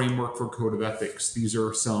 a framework for code of ethics. These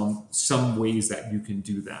are some ways that you can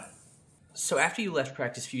do that. So after you left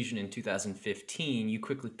Practice Fusion in 2015, you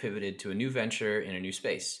quickly pivoted to a new venture in a new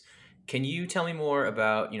space. Can you tell me more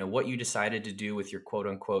about, what you decided to do with your quote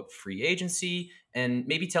unquote free agency, and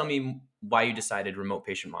maybe tell me why you decided remote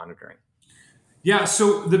patient monitoring? Yeah,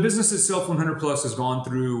 so the business itself, 100 Plus, has gone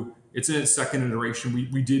through, it's in its second iteration.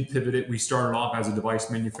 We did pivot it. We started off as a device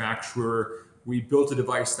manufacturer. We built a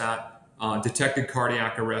device that detected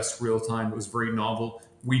cardiac arrest real time. It was very novel.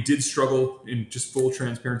 We did struggle, in just full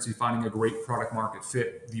transparency, finding a great product market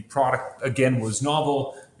fit. The product, again, was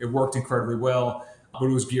novel. It worked incredibly well, but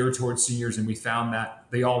it was geared towards seniors, and we found that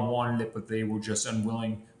they all wanted it, but they were just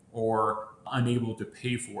unwilling or unable to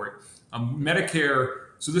pay for it. Medicare,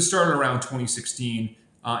 so this started around 2016.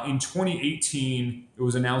 In 2018, it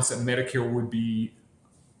was announced that Medicare would be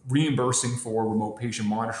reimbursing for remote patient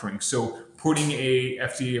monitoring. So putting a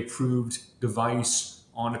FDA approved device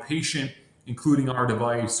on a patient, including our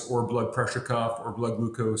device or blood pressure cuff or blood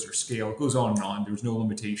glucose or scale, it goes on and on. There's no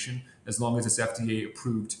limitation as long as it's FDA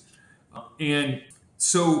approved. And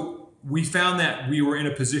so we found that we were in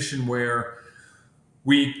a position where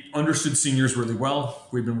we understood seniors really well.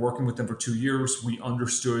 We've been working with them for 2 years. We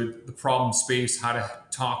understood the problem space, how to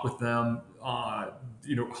talk with them, how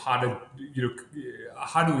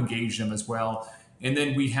to engage them as well. And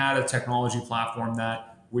then we had a technology platform that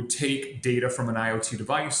would take data from an IoT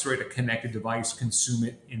device, right, a connected device, consume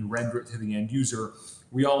it, and render it to the end user.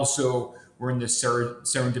 We also were in this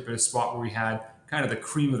serendipitous spot where we had kind of the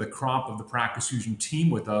cream of the crop of the Practice Fusion team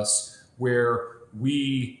with us, where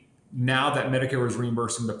we, now that Medicare was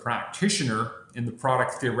reimbursing the practitioner and the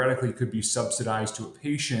product theoretically could be subsidized to a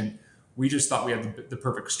patient, we just thought we had the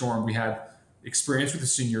perfect storm. We had experience with the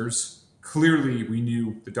seniors. Clearly, we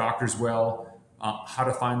knew the doctors well, how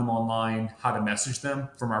to find them online, how to message them.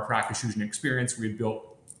 From our Practice Fusion experience, we had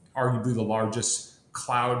built arguably the largest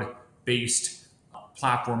cloud-based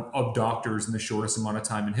platform of doctors in the shortest amount of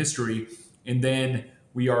time in history. And then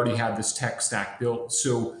we already had this tech stack built.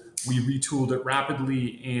 So we retooled it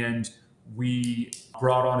rapidly, and we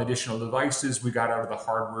brought on additional devices. We got out of the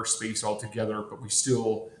hardware space altogether, but we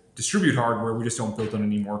still distribute hardware. We just don't build it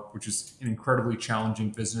anymore, which is an incredibly challenging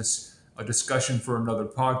business, a discussion for another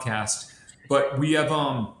podcast. But we have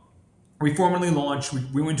we formally launched.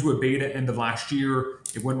 We went to a beta end of last year.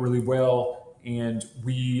 It went really well, and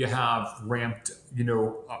we have ramped,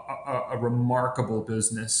 a remarkable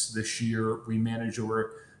business this year. We manage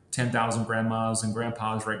over 10,000 grandmas and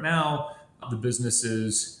grandpas right now. The business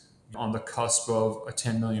is on the cusp of a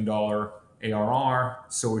 $10 million ARR.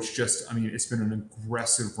 So it's just, it's been an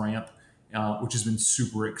aggressive ramp, which has been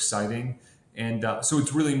super exciting. And so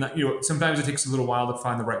it's really not, sometimes it takes a little while to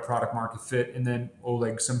find the right product market fit. And then,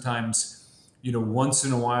 Oleg, sometimes, once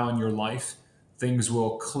in a while in your life, things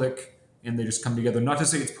will click and they just come together. Not to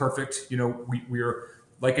say it's perfect. We're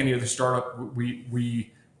like any other startup.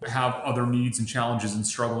 We have other needs and challenges and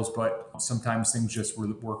struggles, but sometimes things just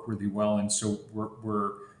work really well. And so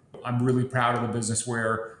I'm really proud of the business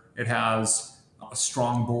where it has a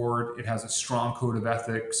strong board, it has a strong code of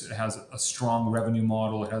ethics, it has a strong revenue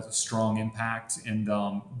model, it has a strong impact, and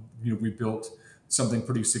we built something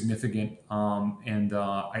pretty significant.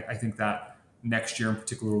 I think that next year in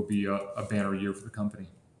particular will be a banner year for the company.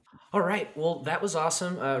 All right. Well, that was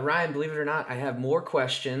awesome. Ryan, believe it or not, I have more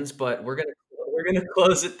questions, but we're gonna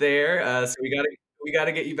close it there. So we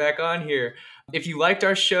gotta get you back on here. If you liked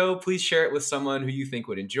our show, please share it with someone who you think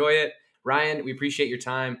would enjoy it. Ryan, we appreciate your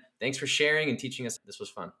time. Thanks for sharing and teaching us. This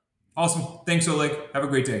was fun. Awesome. Thanks, Oleg. Have a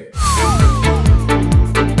great day.